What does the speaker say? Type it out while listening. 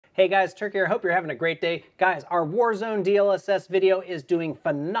Hey guys, Turk here. Hope you're having a great day. Guys, our Warzone DLSS video is doing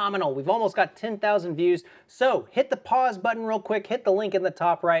phenomenal. We've almost got 10,000 views. So hit the pause button real quick, hit the link in the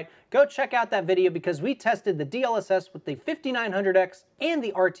top right. Go check out that video because we tested the DLSS with the 5900X and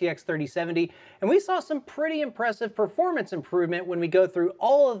the RTX 3070, and we saw some pretty impressive performance improvement when we go through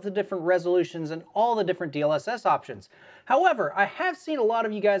all of the different resolutions and all the different DLSS options. However, I have seen a lot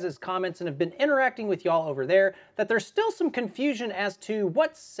of you guys' comments and have been interacting with y'all over there that there's still some confusion as to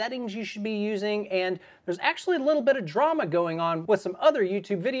what settings you should be using, and there's actually a little bit of drama going on with some other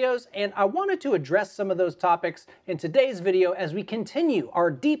YouTube videos, and I wanted to address some of those topics in today's video as we continue our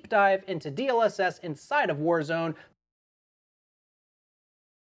deep dive into DLSS inside of Warzone.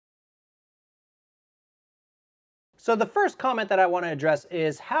 So the first comment that I want to address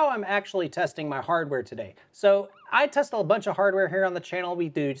is how I'm actually testing my hardware today. So I test a bunch of hardware here on the channel. We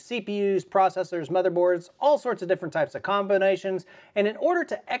do CPUs, processors, motherboards, all sorts of different types of combinations. And in order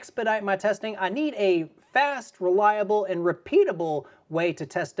to expedite my testing, I need a fast, reliable, and repeatable way to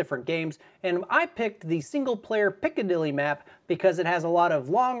test different games. And I picked the single player Piccadilly map because it has a lot of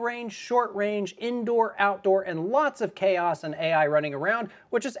long range, short range, indoor, outdoor, and lots of chaos and AI running around,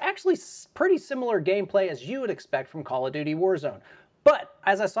 which is actually pretty similar gameplay as you would expect from Call of Duty Warzone. But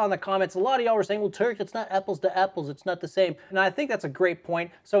as I saw in the comments, a lot of y'all were saying, well, Turk, it's not apples to apples, it's not the same. And I think that's a great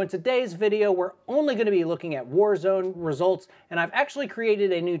point. So in today's video, we're only going to be looking at Warzone results, and I've actually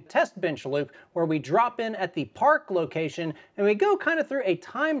created a new test bench loop where we drop in at the park location and we go kind of through a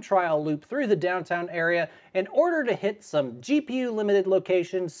time trial loop through the downtown area in order to hit some GPU limited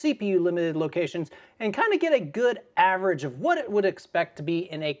locations, CPU limited locations, and kind of get a good average of what it would expect to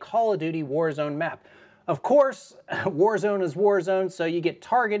be in a Call of Duty Warzone map. Of course, Warzone is Warzone, so you get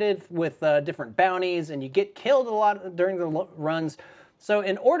targeted with different bounties and you get killed a lot during the runs. So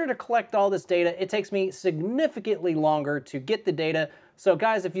in order to collect all this data, it takes me significantly longer to get the data. So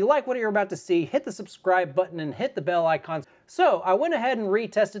guys, if you like what you're about to see, hit the subscribe button and hit the bell icon. So I went ahead and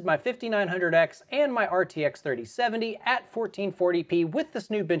retested my 5900X and my RTX 3070 at 1440p with this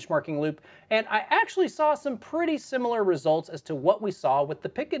new benchmarking loop, and I actually saw some pretty similar results as to what we saw with the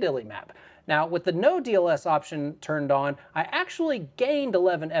Piccadilly map. Now, with the no DLS option turned on, I actually gained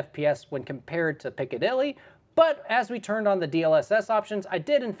 11 FPS when compared to Piccadilly, but as we turned on the DLSS options, I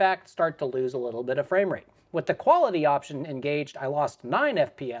did in fact start to lose a little bit of frame rate. With the quality option engaged, I lost 9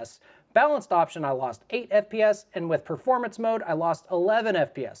 FPS, balanced option I lost 8 FPS, and with performance mode I lost 11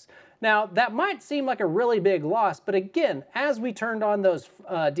 FPS. Now that might seem like a really big loss, but again, as we turned on those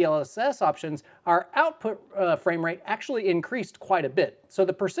DLSS options, our output frame rate actually increased quite a bit. So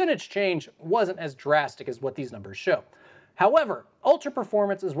the percentage change wasn't as drastic as what these numbers show. However, ultra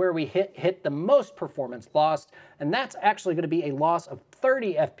performance is where we hit the most performance lost, and that's actually going to be a loss of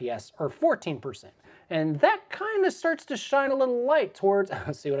 30 FPS or 14%. And that kind of starts to shine a little light towards,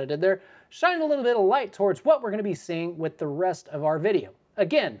 see what I did there? Shine a little bit of light towards what we're going to be seeing with the rest of our video.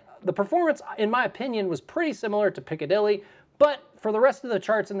 Again, the performance, in my opinion, was pretty similar to Piccadilly, but for the rest of the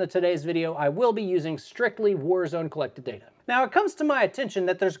charts in today's video, I will be using strictly Warzone collected data. Now, it comes to my attention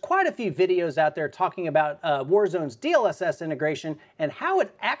that there's quite a few videos out there talking about Warzone's DLSS integration and how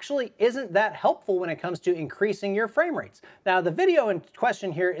it actually isn't that helpful when it comes to increasing your frame rates. Now, the video in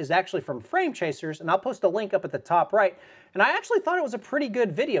question here is actually from Frame Chasers, and I'll post a link up at the top right. And I actually thought it was a pretty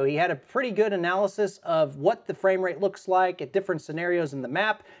good video. He had a pretty good analysis of what the frame rate looks like at different scenarios in the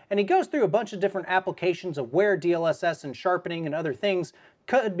map, and he goes through a bunch of different applications of where DLSS and sharpening and other things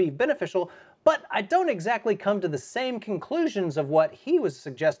could be beneficial. But I don't exactly come to the same conclusions of what he was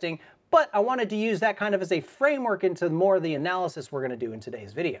suggesting, but I wanted to use that kind of as a framework into more of the analysis we're going to do in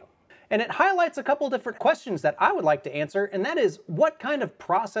today's video. And it highlights a couple different questions that I would like to answer, and that is, what kind of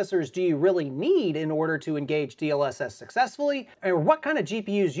processors do you really need in order to engage DLSS successfully? Or what kind of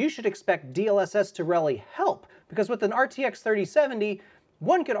GPUs you should expect DLSS to really help? Because with an RTX 3070,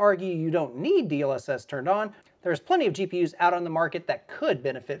 one could argue you don't need DLSS turned on. There's plenty of GPUs out on the market that could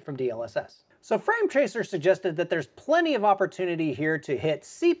benefit from DLSS. So Frame Tracer suggested that there's plenty of opportunity here to hit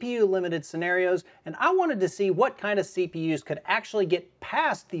CPU limited scenarios, and I wanted to see what kind of CPUs could actually get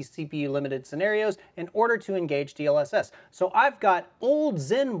past these CPU limited scenarios in order to engage DLSS. So I've got old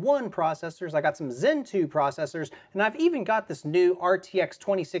Zen 1 processors, I got some Zen 2 processors, and I've even got this new RTX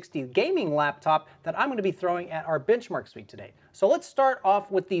 2060 gaming laptop that I'm going to be throwing at our benchmark suite today. So let's start off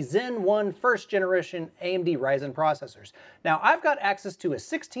with the Zen 1 first generation AMD Ryzen processors. Now I've got access to a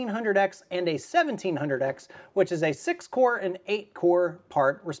 1600X and a 1700X, which is a 6-core and 8-core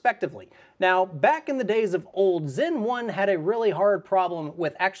part respectively. Now back in the days of old, Zen 1 had a really hard problem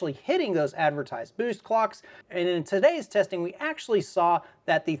with actually hitting those advertised boost clocks, and in today's testing we actually saw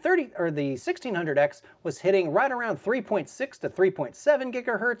that the 1600X was hitting right around 3.6 to 3.7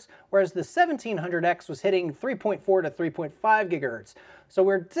 gigahertz, whereas the 1700X was hitting 3.4 to 3.5 gigahertz. So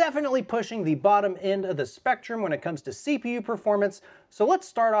we're definitely pushing the bottom end of the spectrum when it comes to CPU performance. So let's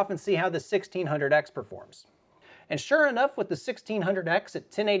start off and see how the 1600X performs. And sure enough, with the 1600X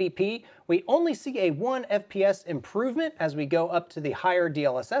at 1080p, we only see a 1 FPS improvement as we go up to the higher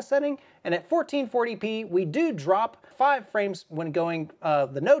DLSS setting. And at 1440p, we do drop 5 frames when going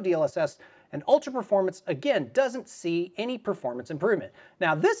the no DLSS, and Ultra Performance, again, doesn't see any performance improvement.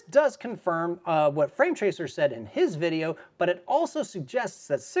 Now, this does confirm what Frame Tracer said in his video, but it also suggests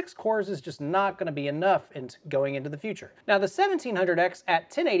that 6 cores is just not going to be enough going into the future. Now, the 1700X at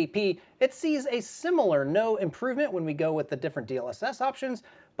 1080p, it sees a similar no improvement when we go with the different DLSS options,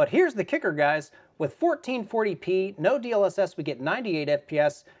 but here's the kicker, guys. With 1440p, no DLSS, we get 98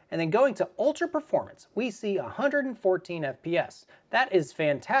 FPS, and then going to Ultra Performance, we see 114 FPS. That is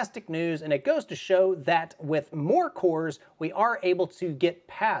fantastic news, and it goes to show that with more cores, we are able to get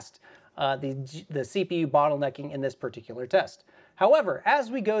past the CPU bottlenecking in this particular test. However, as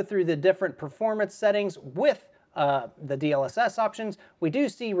we go through the different performance settings with the DLSS options, we do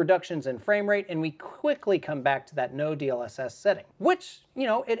see reductions in frame rate, and we quickly come back to that no DLSS setting, which, you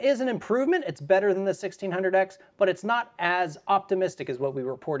know, it is an improvement. It's better than the 1600X, but it's not as optimistic as what we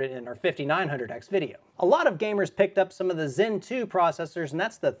reported in our 5900X video. A lot of gamers picked up some of the Zen 2 processors, and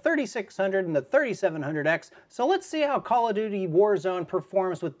that's the 3600 and the 3700X, so let's see how Call of Duty Warzone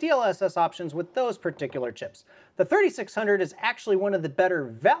performs with DLSS options with those particular chips. The 3600 is actually one of the better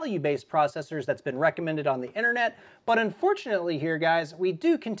value-based processors that's been recommended on the internet, but unfortunately here, guys, we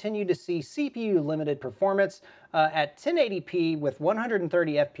do continue to see CPU-limited performance at 1080p with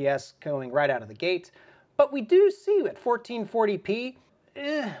 130 FPS going right out of the gate. But we do see at 1440p,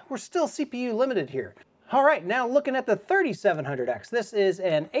 we're still CPU limited here. All right, now looking at the 3700X, this is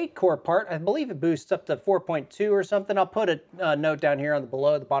an 8-core part. I believe it boosts up to 4.2 or something. I'll put a note down here on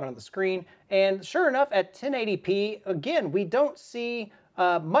below at the bottom of the screen. And sure enough, at 1080p, again, we don't see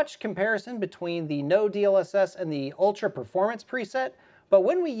much comparison between the no DLSS and the Ultra Performance preset. But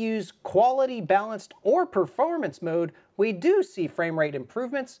when we use quality, balanced, or performance mode, we do see frame rate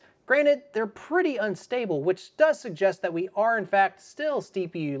improvements. Granted, they're pretty unstable, which does suggest that we are in fact still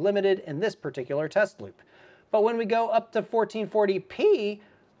CPU limited in this particular test loop. But when we go up to 1440p,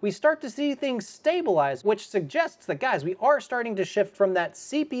 we start to see things stabilize, which suggests that, guys, we are starting to shift from that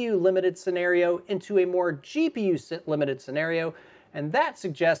CPU limited scenario into a more GPU limited scenario. And that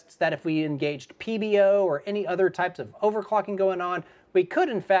suggests that if we engaged PBO or any other types of overclocking going on, we could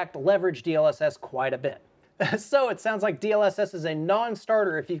in fact leverage DLSS quite a bit. So it sounds like DLSS is a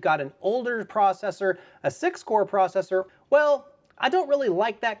non-starter if you've got an older processor, a 6-core processor. Well, I don't really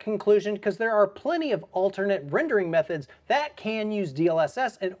like that conclusion because there are plenty of alternate rendering methods that can use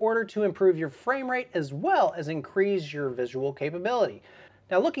DLSS in order to improve your frame rate as well as increase your visual capability.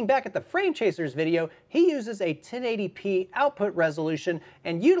 Now, looking back at the Frame Chaser's video, he uses a 1080p output resolution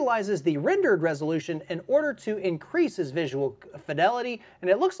and utilizes the rendered resolution in order to increase his visual fidelity,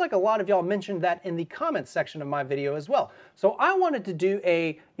 and it looks like a lot of y'all mentioned that in the comments section of my video as well. So I wanted to do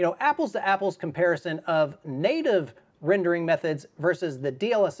a, apples to apples comparison of native rendering methods versus the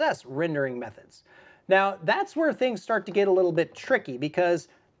DLSS rendering methods. Now, that's where things start to get a little bit tricky because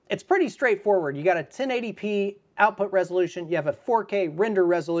it's pretty straightforward. You got a 1080p output resolution, you have a 4K render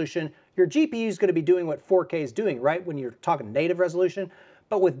resolution. Your GPU is going to be doing what 4K is doing, right, when you're talking native resolution.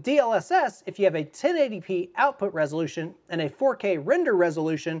 But with DLSS, if you have a 1080p output resolution and a 4K render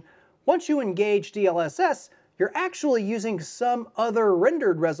resolution, once you engage DLSS, you're actually using some other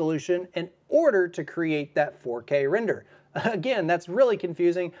rendered resolution in order to create that 4K render. Again, that's really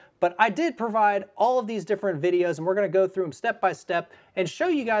confusing, but I did provide all of these different videos, and we're going to go through them step by step and show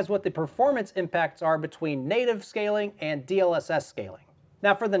you guys what the performance impacts are between native scaling and DLSS scaling.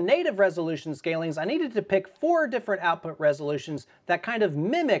 Now, for the native resolution scalings, I needed to pick 4 different output resolutions that kind of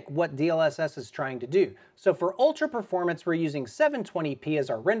mimic what DLSS is trying to do. So for ultra performance, we're using 720p as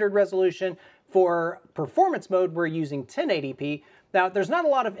our rendered resolution. For performance mode, we're using 1080p. Now, there's not a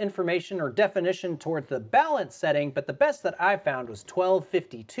lot of information or definition towards the balance setting, but the best that I found was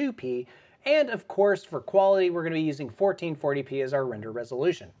 1252p. And of course, for quality, we're going to be using 1440p as our render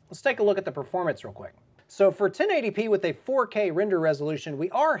resolution. Let's take a look at the performance real quick. So for 1080p with a 4K render resolution, we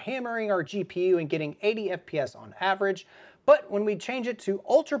are hammering our GPU and getting 80 FPS on average. But when we change it to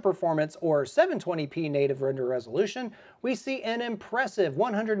ultra performance or 720p native render resolution, we see an impressive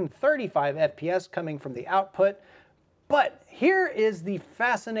 135 FPS coming from the output. But here is the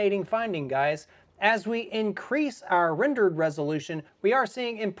fascinating finding, guys. As we increase our rendered resolution, we are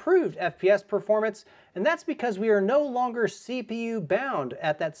seeing improved FPS performance, and that's because we are no longer CPU bound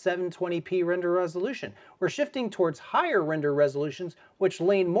at that 720p render resolution. We're shifting towards higher render resolutions, which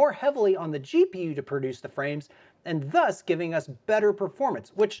lean more heavily on the GPU to produce the frames, and thus giving us better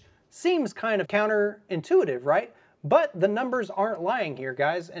performance, which seems kind of counterintuitive, right? But the numbers aren't lying here,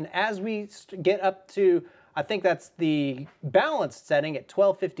 guys, and as we get up to, I think that's the balanced setting at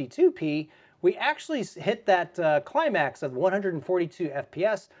 1252p, we actually hit that climax of 142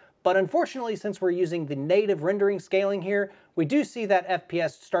 FPS, but unfortunately, since we're using the native rendering scaling here, we do see that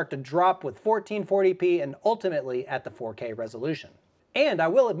FPS start to drop with 1440p and ultimately at the 4K resolution. And I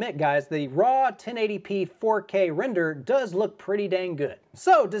will admit, guys, the raw 1080p 4K render does look pretty dang good.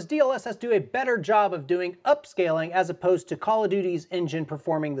 So does DLSS do a better job of doing upscaling as opposed to Call of Duty's engine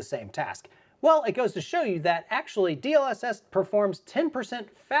performing the same task? Well, it goes to show you that actually DLSS performs 10%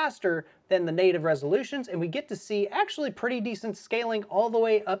 faster than the native resolutions, and we get to see actually pretty decent scaling all the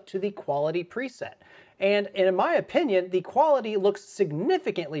way up to the quality preset. And in my opinion, the quality looks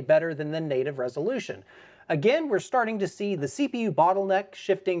significantly better than the native resolution. Again, we're starting to see the CPU bottleneck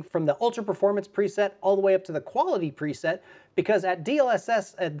shifting from the ultra performance preset all the way up to the quality preset, because at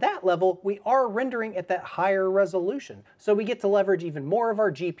DLSS at that level, we are rendering at that higher resolution. So we get to leverage even more of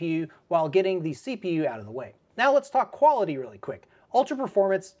our GPU while getting the CPU out of the way. Now let's talk quality really quick. Ultra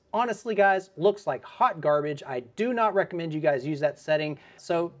performance, honestly guys, looks like hot garbage. I do not recommend you guys use that setting.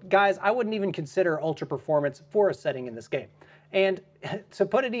 So guys, I wouldn't even consider ultra performance for a setting in this game. And to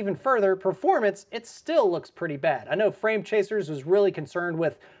put it even further, performance, it still looks pretty bad. I know Frame Chasers was really concerned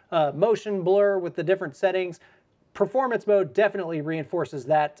with motion blur with the different settings. Performance mode definitely reinforces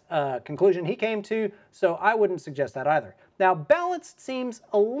that conclusion he came to, so I wouldn't suggest that either. Now, balanced seems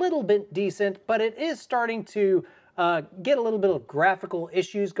a little bit decent, but it is starting to get a little bit of graphical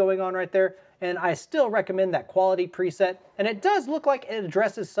issues going on right there, and I still recommend that quality preset. And it does look like it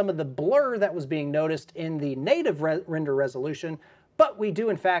addresses some of the blur that was being noticed in the native render resolution, but we do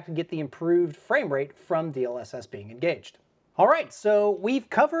in fact get the improved frame rate from DLSS being engaged. All right, so we've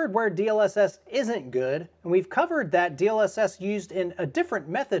covered where DLSS isn't good, and we've covered that DLSS used in a different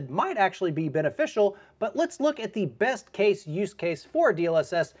method might actually be beneficial, but let's look at the best case use case for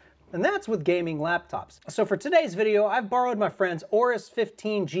DLSS, and that's with gaming laptops. So for today's video, I've borrowed my friend's Aorus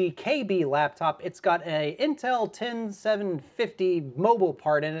 15G KB laptop. It's got an Intel 10750 mobile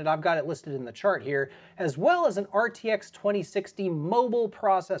part in it. I've got it listed in the chart here, as well as an RTX 2060 mobile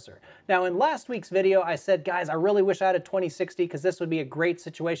processor. Now in last week's video, I said, guys, I really wish I had a 2060 because this would be a great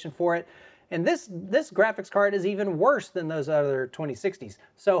situation for it. And this graphics card is even worse than those other 2060s.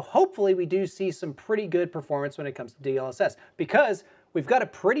 So hopefully we do see some pretty good performance when it comes to DLSS, because we've got a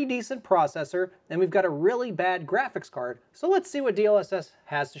pretty decent processor and we've got a really bad graphics card. So let's see what DLSS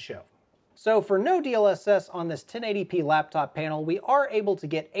has to show. So for no DLSS on this 1080p laptop panel, we are able to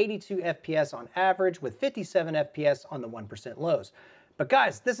get 82 FPS on average with 57 FPS on the 1% lows. But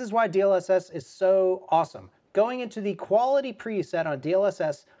guys, this is why DLSS is so awesome. Going into the quality preset on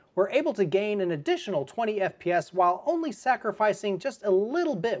DLSS, we're able to gain an additional 20 FPS while only sacrificing just a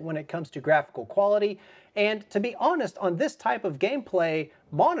little bit when it comes to graphical quality. And to be honest, on this type of gameplay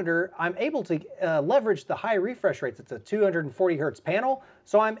monitor, I'm able to leverage the high refresh rates. It's a 240 hertz panel,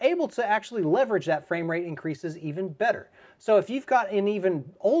 so I'm able to actually leverage that frame rate increases even better. So if you've got an even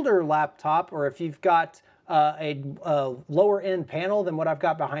older laptop, or if you've got a lower end panel than what I've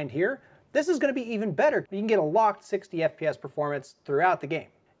got behind here, this is going to be even better. You can get a locked 60 FPS performance throughout the game.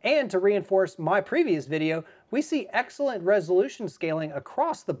 And to reinforce my previous video, we see excellent resolution scaling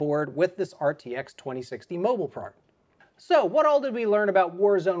across the board with this RTX 2060 mobile part. So what all did we learn about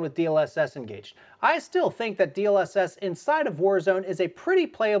Warzone with DLSS engaged? I still think that DLSS inside of Warzone is a pretty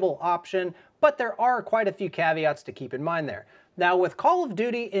playable option, but there are quite a few caveats to keep in mind there. Now with Call of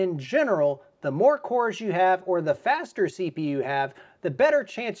Duty in general, the more cores you have or the faster CPU you have, the better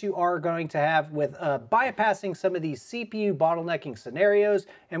chance you are going to have with bypassing some of these CPU bottlenecking scenarios,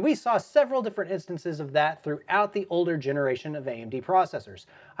 and we saw several different instances of that throughout the older generation of AMD processors.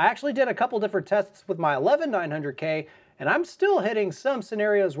 I actually did a couple different tests with my 11900K, and I'm still hitting some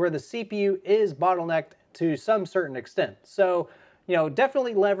scenarios where the CPU is bottlenecked to some certain extent. So, you know,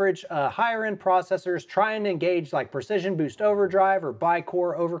 definitely leverage higher end processors, try and engage like precision boost overdrive or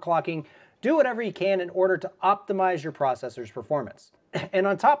bi-core overclocking. Do whatever you can in order to optimize your processor's performance. And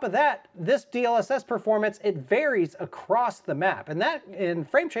on top of that, this DLSS performance, it varies across the map. And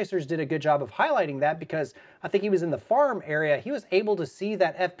Frame Tracers did a good job of highlighting that, because I think he was in the farm area. He was able to see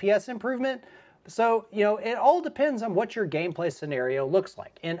that FPS improvement. So, you know, it all depends on what your gameplay scenario looks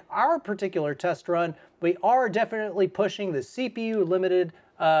like. In our particular test run, we are definitely pushing the CPU limited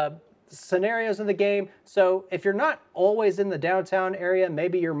scenarios of the game. So if you're not always in the downtown area,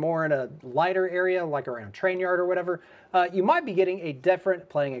 maybe you're more in a lighter area like around Train Yard or whatever, you might be getting a different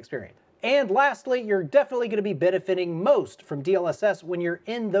playing experience. And lastly, you're definitely going to be benefiting most from DLSS when you're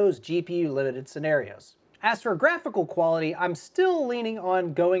in those GPU limited scenarios. As for graphical quality, I'm still leaning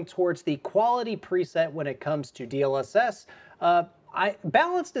on going towards the quality preset when it comes to DLSS.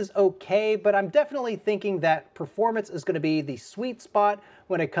 Balanced is okay, but I'm definitely thinking that performance is going to be the sweet spot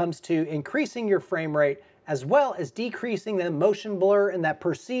when it comes to increasing your frame rate, as well as decreasing the motion blur and that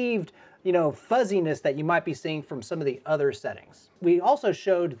perceived, you know, fuzziness that you might be seeing from some of the other settings. We also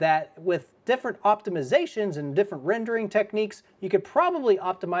showed that with different optimizations and different rendering techniques, you could probably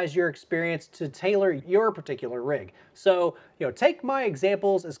optimize your experience to tailor your particular rig. So, you know, take my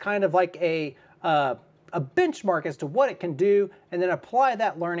examples as kind of like a benchmark as to what it can do, and then apply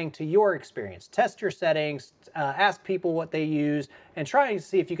that learning to your experience. Test your settings, ask people what they use, and try to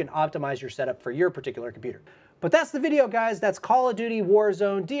see if you can optimize your setup for your particular computer. But that's the video, guys. That's Call of Duty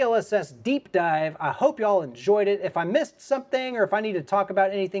Warzone DLSS Deep Dive. I hope y'all enjoyed it. If I missed something, or if I need to talk about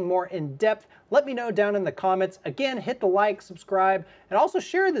anything more in depth, let me know down in the comments. Again, hit the like, subscribe, and also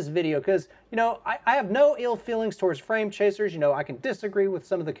share this video, because, you know, I have no ill feelings towards Frame Tracers. You know, I can disagree with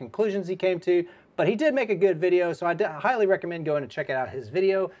some of the conclusions he came to, but he did make a good video, so I highly recommend going and checking out his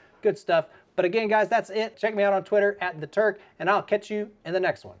video. Good stuff. But again, guys, that's it. Check me out on Twitter @TheTurk, and I'll catch you in the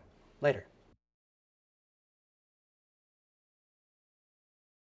next one. Later.